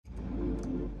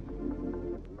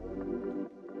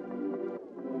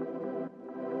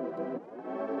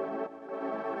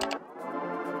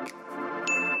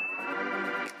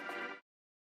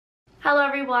Hello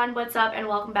everyone, what's up and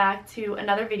welcome back to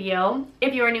another video.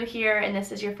 If you are new here and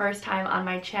this is your first time on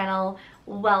my channel,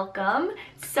 welcome.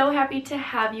 So happy to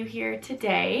have you here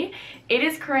today. It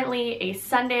is currently a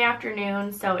Sunday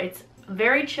afternoon, so it's a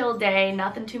very chill day,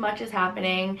 nothing too much is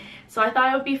happening. So I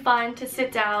thought it would be fun to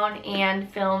sit down and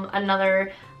film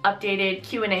another updated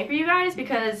Q&A for you guys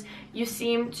because you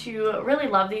seem to really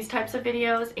love these types of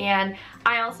videos, and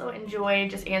I also enjoy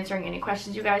just answering any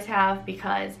questions you guys have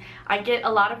because I get a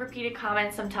lot of repeated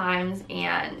comments sometimes,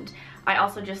 and I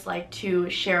also just like to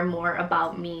share more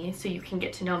about me so you can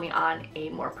get to know me on a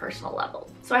more personal level.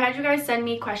 So I had you guys send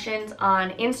me questions on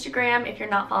Instagram. If you're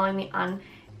not following me on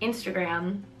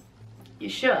Instagram, you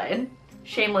should.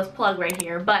 Shameless plug right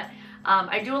here, but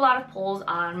I do a lot of polls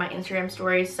on my Instagram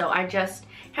stories, so I just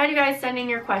had you guys send in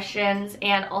your questions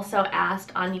and also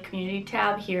asked on the community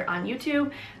tab here on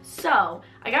YouTube. So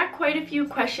I got quite a few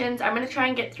questions. I'm going to try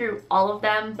and get through all of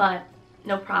them, but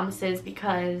no promises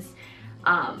because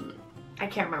I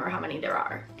can't remember how many there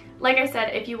are. Like I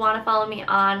said, if you want to follow me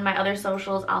on my other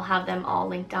socials, I'll have them all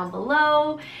linked down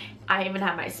below. I even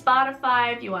have my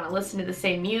Spotify if you want to listen to the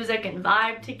same music and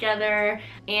vibe together.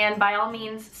 And by all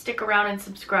means, stick around and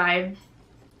subscribe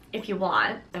if you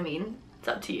want. I mean, it's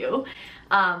up to you.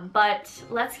 But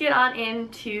let's get on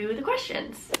into the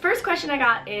questions. First question I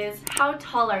got is, how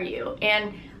tall are you?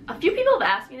 And a few people have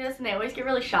asked me this and they always get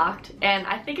really shocked. And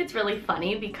I think it's really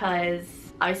funny because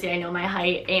obviously I know my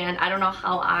height and I don't know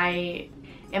how I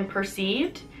am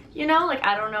perceived, you know? Like,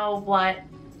 I don't know what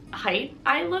height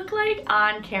I look like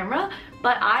on camera,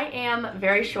 but I am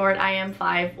very short. I am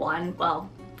 5'1", well,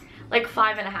 like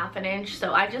 5.5 an inch,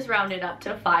 so I just rounded up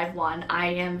to 5'1". I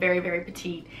am very, very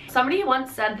petite. Somebody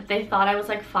once said that they thought I was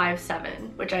like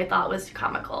 5'7", which I thought was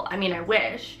comical. I mean, I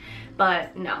wish,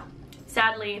 but no.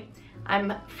 Sadly,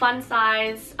 I'm fun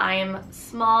size. I am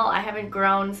small. I haven't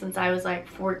grown since I was like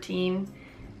 14,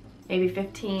 maybe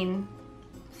 15,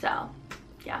 so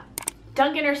yeah.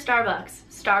 Dunkin' or Starbucks?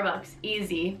 Starbucks,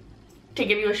 easy. To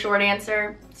give you a short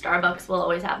answer, Starbucks will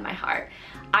always have my heart.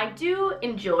 I do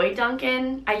enjoy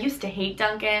Dunkin'. I used to hate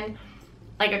Dunkin'.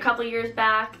 Like a couple years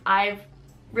back, I've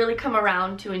really come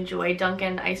around to enjoy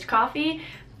Dunkin' iced coffee,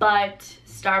 but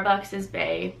Starbucks is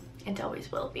bae and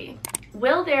always will be.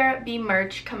 Will there be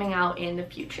merch coming out in the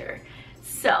future?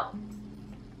 So,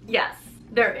 yes,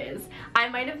 there is. I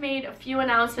might have made a few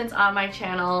announcements on my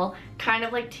channel, kind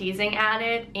of like teasing at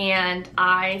it, and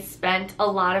I spent a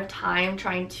lot of time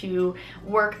trying to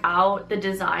work out the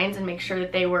designs and make sure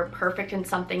that they were perfect and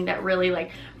something that really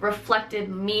like reflected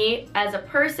me as a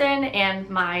person and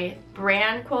my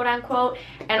brand, quote unquote,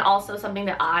 and also something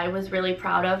that I was really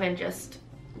proud of and just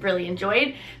really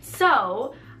enjoyed.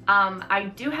 So I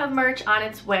do have merch on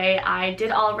its way. I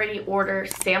did already order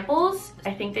samples.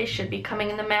 I think they should be coming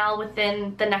in the mail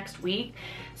within the next week.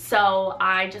 So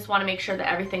I just want to make sure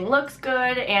that everything looks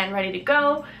good and ready to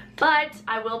go. But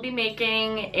I will be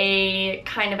making a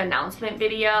kind of announcement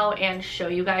video and show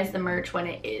you guys the merch when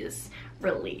it is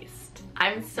released.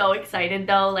 I'm so excited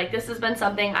though. Like, this has been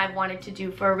something I've wanted to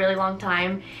do for a really long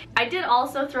time. I did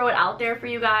also throw it out there for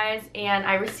you guys and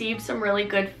I received some really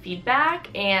good feedback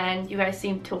and you guys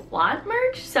seem to want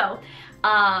merch. So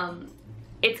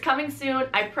it's coming soon,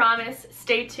 I promise.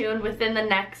 Stay tuned. Within the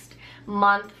next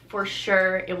month for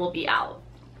sure it will be out.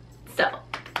 So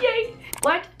yay!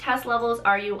 What test levels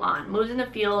are you on? Moves in the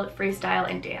field, freestyle,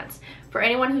 and dance. For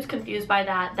anyone who's confused by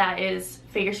that, that is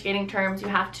figure skating terms. You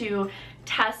have to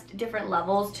test different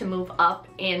levels to move up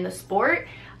in the sport.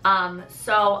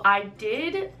 So I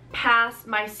did pass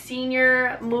my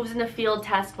senior moves in the field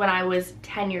test when I was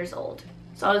 10 years old.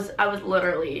 So I was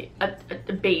literally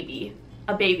a baby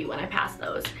when I passed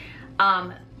those.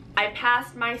 I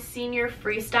passed my senior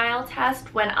freestyle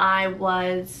test when I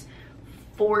was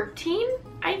 14,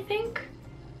 I think.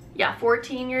 Yeah,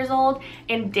 14 years old.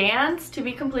 And dance, to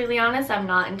be completely honest, I'm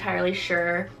not entirely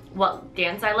sure what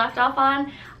dance I left off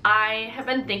on. I have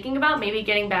been thinking about maybe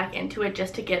getting back into it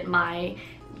just to get my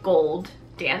gold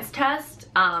dance test.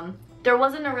 There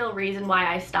wasn't a real reason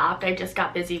why I stopped. I just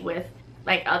got busy with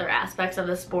like other aspects of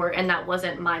the sport and that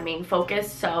wasn't my main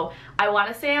focus. So I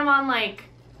want to say I'm on like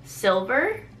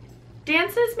silver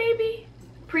dances, maybe?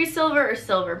 Pre-silver or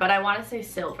silver, but I want to say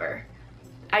silver.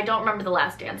 I don't remember the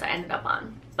last dance I ended up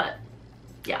on, but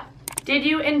yeah. Did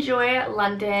you enjoy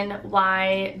London?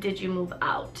 Why did you move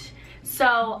out?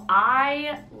 So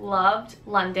I loved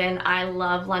London. I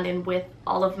love London with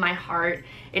all of my heart.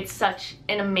 It's such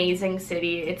an amazing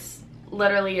city. It's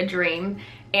literally a dream.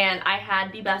 And I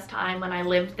had the best time when I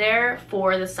lived there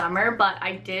for the summer, but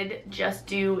I did just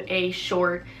do a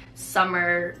short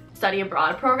summer study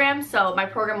abroad program. So my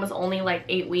program was only like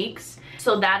 8 weeks.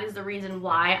 So that is the reason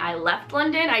why I left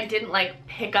London. I didn't like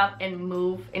pick up and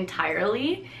move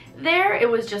entirely there. It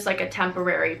was just like a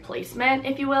temporary placement,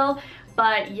 if you will.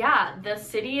 But yeah, the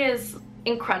city is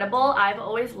incredible. I've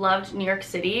always loved New York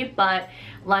City, but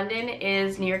London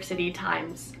is New York City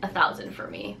times 1,000 for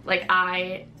me. Like,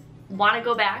 I want to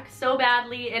go back so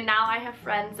badly, and now I have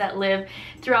friends that live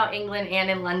throughout England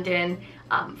and in London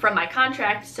from my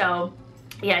contract. So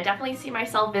yeah, I definitely see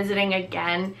myself visiting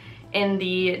again in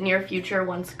the near future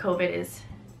once COVID is,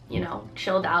 you know,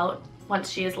 chilled out, once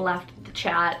she has left the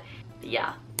chat. But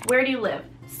yeah, where do you live?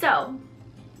 So I'm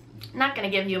not gonna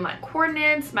give you my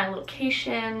coordinates, my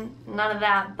location, none of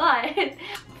that, but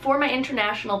for my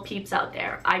international peeps out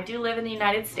there, I do live in the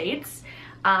United States,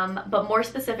 but more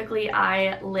specifically,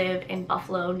 I live in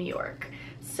Buffalo, New York.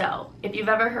 So if you've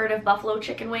ever heard of Buffalo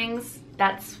chicken wings,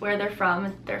 that's where they're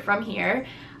from. They're from here.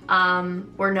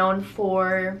 We're known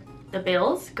for the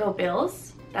Bills, go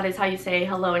Bills. That is how you say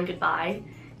hello and goodbye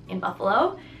in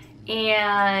Buffalo.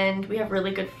 And we have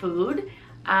really good food.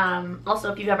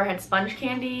 Also, if you've ever had sponge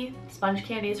candy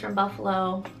is from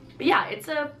Buffalo. But yeah, it's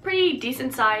a pretty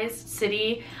decent sized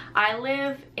city. I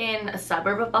live in a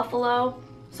suburb of Buffalo,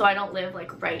 so I don't live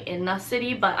like right in the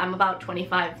city, but I'm about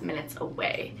 25 minutes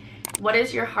away. What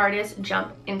is your hardest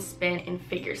jump and spin in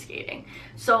figure skating?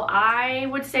 So I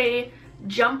would say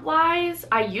jump wise,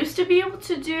 I used to be able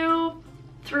to do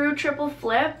through triple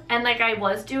flip, and like I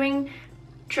was doing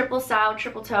triple sow,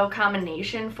 triple toe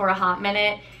combination for a hot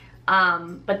minute.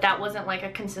 But that wasn't like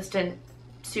a consistent,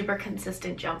 super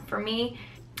consistent jump for me.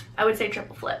 I would say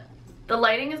triple flip. The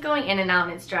lighting is going in and out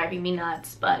and it's driving me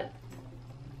nuts, but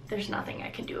there's nothing I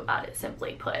can do about it,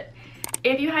 simply put.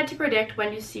 If you had to predict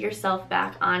when you see yourself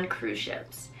back on cruise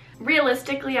ships,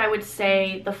 realistically, I would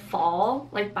say the fall,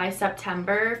 like by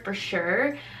September for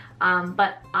sure.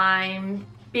 But I'm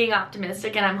being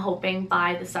optimistic and I'm hoping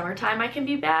by the summertime I can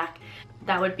be back.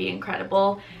 That would be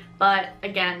incredible. But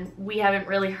again, we haven't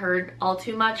really heard all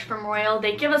too much from Royal.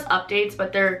 They give us updates,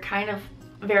 but they're kind of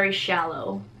very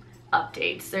shallow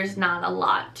updates. There's not a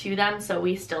lot to them, so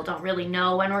we still don't really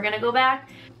know when we're gonna go back.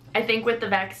 I think with the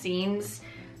vaccines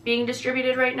being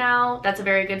distributed right now, that's a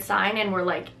very good sign, and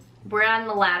we're on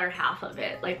the latter half of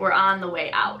it. Like, we're on the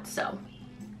way out, so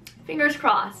fingers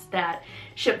crossed that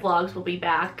ship vlogs will be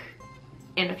back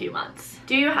in a few months.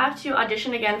 Do you have to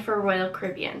audition again for Royal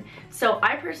Caribbean? So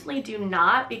I personally do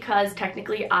not, because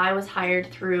technically I was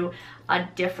hired through a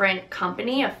different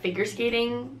company, a figure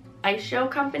skating ice show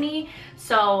company.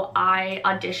 So I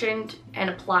auditioned and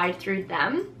applied through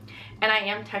them, and I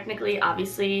am technically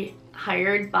obviously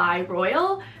hired by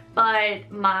Royal, but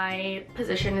my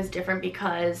position is different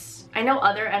because I know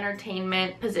other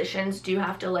entertainment positions do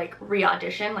have to like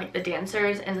re-audition, like the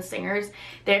dancers and the singers.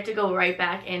 They have to go right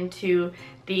back into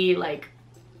the like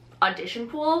audition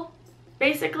pool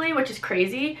basically, which is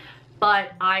crazy.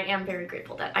 But I am very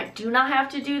grateful that I do not have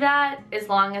to do that. As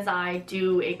long as I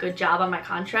do a good job on my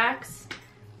contracts,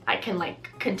 I can like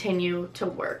continue to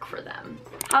work for them.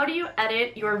 How do you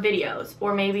edit your videos,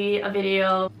 or maybe a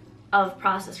video of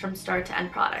process from start to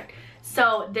end product?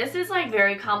 So this is like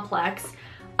very complex.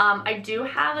 I do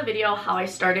have a video how I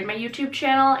started my YouTube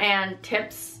channel and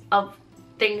tips of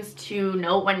things to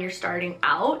note when you're starting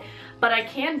out, but I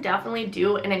can definitely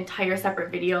do an entire separate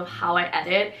video of how I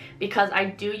edit, because I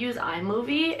do use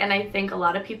iMovie, and I think a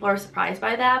lot of people are surprised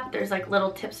by that, but there's like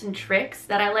little tips and tricks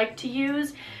that I like to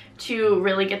use to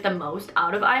really get the most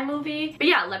out of iMovie. But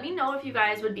yeah, let me know if you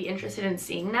guys would be interested in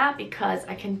seeing that, because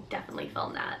I can definitely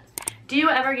film that. Do you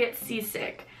ever get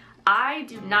seasick? I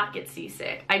do not get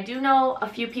seasick. I do know a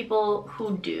few people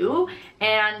who do,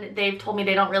 and they've told me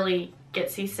they don't really get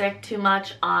seasick too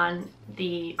much on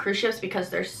the cruise ships because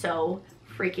they're so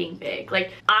freaking big.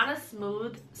 Like, on a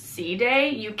smooth sea day,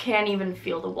 you can't even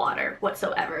feel the water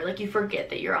whatsoever. Like, you forget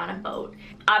that you're on a boat.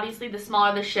 Obviously, the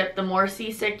smaller the ship, the more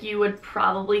seasick you would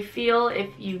probably feel if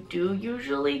you do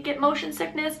usually get motion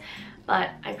sickness,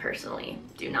 but I personally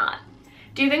do not.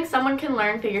 Do you think someone can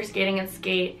learn figure skating and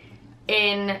skate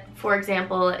in, for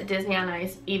example, Disney on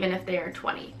Ice, even if they are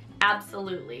 20?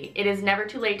 Absolutely. It is never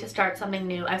too late to start something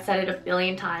new. I've said it a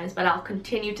billion times, but I'll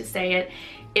continue to say it.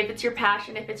 If it's your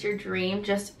passion, if it's your dream,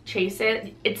 just chase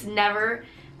it. It's never,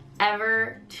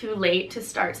 ever too late to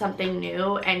start something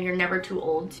new, and you're never too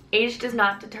old. Age does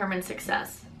not determine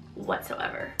success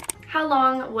whatsoever. How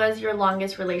long was your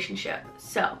longest relationship?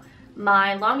 So,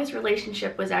 my longest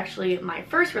relationship was actually my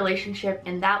first relationship,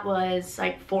 and that was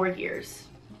like 4 years.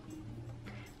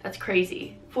 That's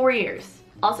crazy. 4 years.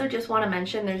 Also, just want to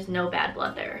mention there's no bad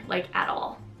blood there, like at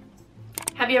all.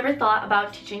 Have you ever thought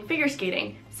about teaching figure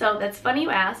skating? So that's funny you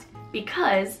ask,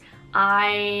 because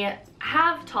I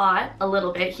have taught a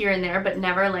little bit here and there, but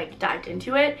never like dived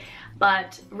into it.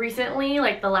 But recently,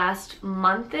 like the last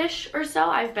month-ish or so,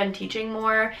 I've been teaching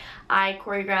more. I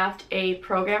choreographed a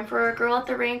program for a girl at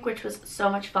the rink, which was so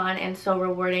much fun and so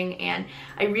rewarding, and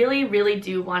I really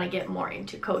do want to get more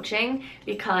into coaching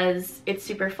because it's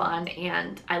super fun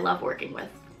and I love working with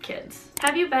kids.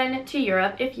 Have you been to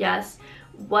Europe? If yes,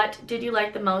 what did you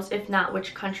like the most? If not,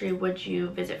 which country would you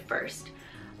visit first?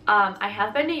 I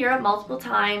have been to Europe multiple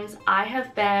times. I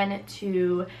have been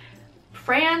to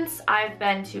France, I've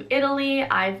been to Italy,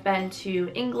 I've been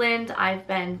to England, I've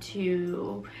been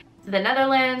to the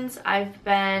Netherlands, I've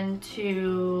been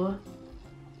to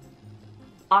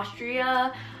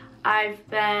Austria, I've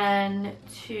been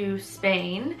to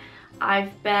Spain,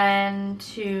 I've been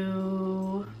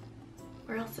to,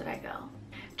 where else did I go?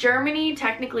 Germany,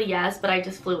 technically yes, but I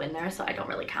just flew in there, so I don't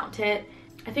really count it.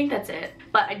 I think that's it.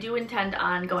 But I do intend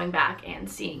on going back and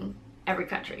seeing every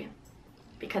country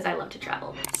because I love to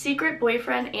travel. Secret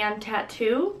boyfriend and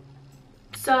tattoo?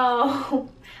 So,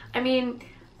 I mean,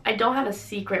 I don't have a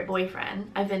secret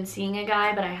boyfriend. I've been seeing a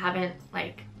guy, but I haven't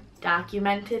like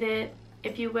documented it,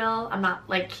 if you will. I'm not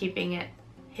like keeping it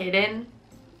hidden,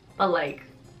 but like,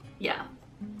 yeah,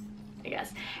 I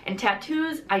guess. And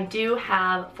tattoos, I do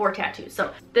have 4 tattoos.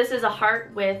 So this is a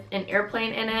heart with an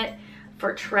airplane in it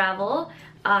for travel.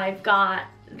 I've got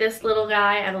this little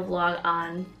guy. I have a vlog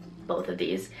on both of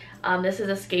these. This is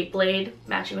a skate blade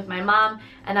matching with my mom,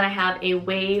 and then I have a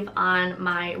wave on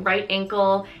my right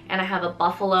ankle, and I have a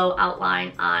buffalo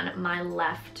outline on my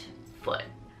left foot.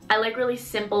 I like really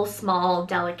simple, small,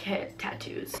 delicate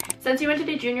tattoos. Since you went to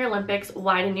the Junior Olympics,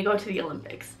 why didn't you go to the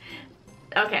Olympics?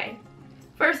 Okay,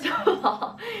 first of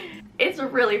all, it's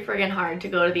really friggin' hard to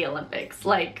go to the Olympics.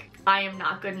 Like, I am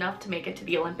not good enough to make it to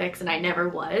the Olympics, and I never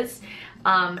was.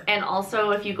 And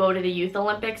also, if you go to the Youth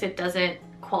Olympics, it doesn't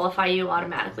qualify you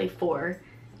automatically for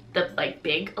the like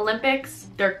big Olympics.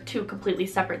 They're 2 completely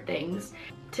separate things.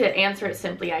 To answer it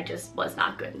simply, I just was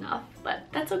not good enough, but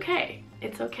that's okay.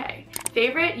 It's okay.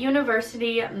 Favorite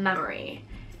university memory?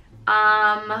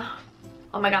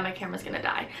 Oh my god, my camera's gonna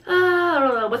die. I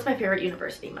don't know, what's my favorite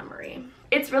university memory?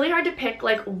 It's really hard to pick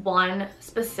like one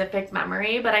specific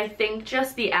memory, but I think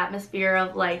just the atmosphere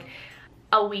of like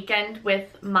a weekend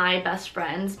with my best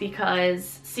friends,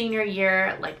 because senior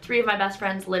year, like 3 of my best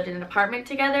friends lived in an apartment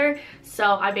together.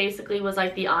 So I basically was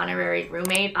like the honorary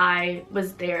roommate. I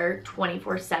was there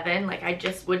 24/7. Like I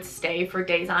just would stay for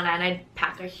days on end. I'd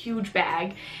pack a huge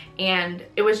bag, and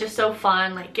it was just so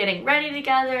fun, like getting ready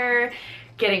together,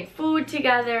 getting food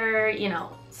together, you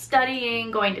know,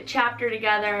 studying, going to chapter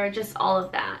together, just all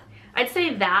of that. I'd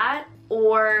say that,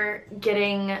 or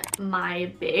getting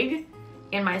my big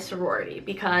in my sorority,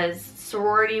 because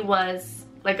sorority was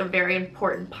like a very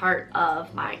important part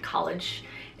of my college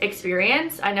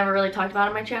experience. I never really talked about it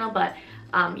on my channel, but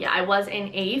yeah, I was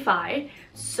in AE5,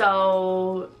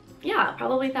 so yeah,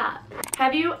 probably that.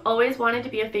 Have you always wanted to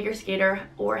be a figure skater,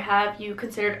 or have you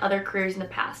considered other careers in the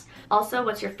past? Also,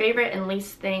 what's your favorite and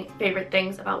least favorite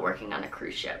things about working on a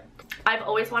cruise ship? I've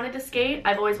always wanted to skate.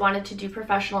 I've always wanted to do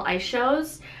professional ice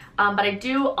shows. But I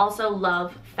do also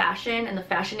love fashion and the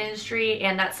fashion industry,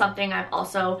 and that's something I've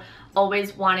also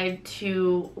always wanted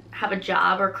to have a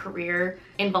job or career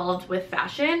involved with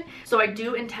fashion. So I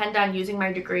do intend on using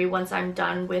my degree once I'm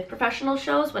done with professional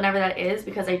shows, whenever that is,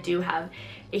 because I do have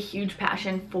a huge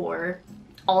passion for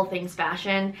all things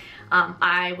fashion.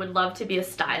 I would love to be a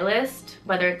stylist,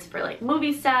 whether it's for like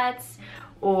movie sets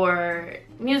or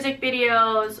music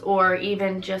videos, or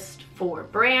even just for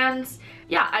brands.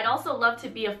 Yeah, I'd also love to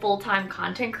be a full-time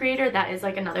content creator. That is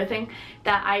like another thing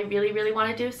that I really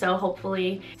want to do. So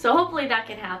hopefully that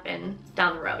can happen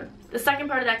down the road. The second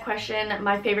part of that question,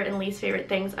 my favorite and least favorite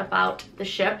things about the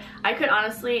ship. I could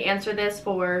honestly answer this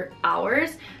for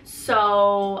hours.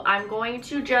 So I'm going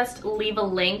to just leave a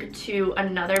link to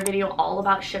another video all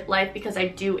about ship life, because I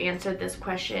do answer this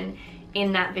question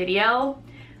in that video.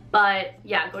 But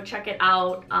yeah, go check it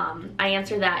out. I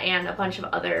answer that and a bunch of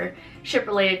other ship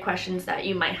related questions that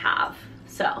you might have.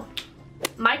 So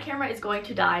my camera is going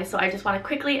to die, so I just want to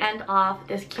quickly end off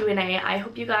this Q&A. I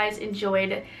hope you guys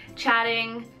enjoyed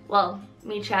chatting, well,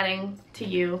 me chatting to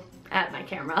you at my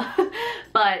camera,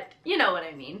 but you know what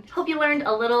I mean. Hope you learned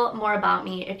a little more about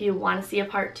me. If you want to see a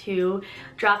part 2,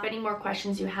 drop any more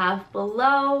questions you have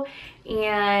below,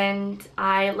 and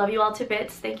I love you all to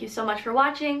bits. Thank you so much for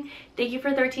watching. Thank you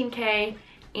for 13K,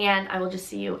 and I will just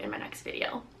see you in my next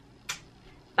video.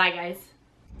 Bye guys.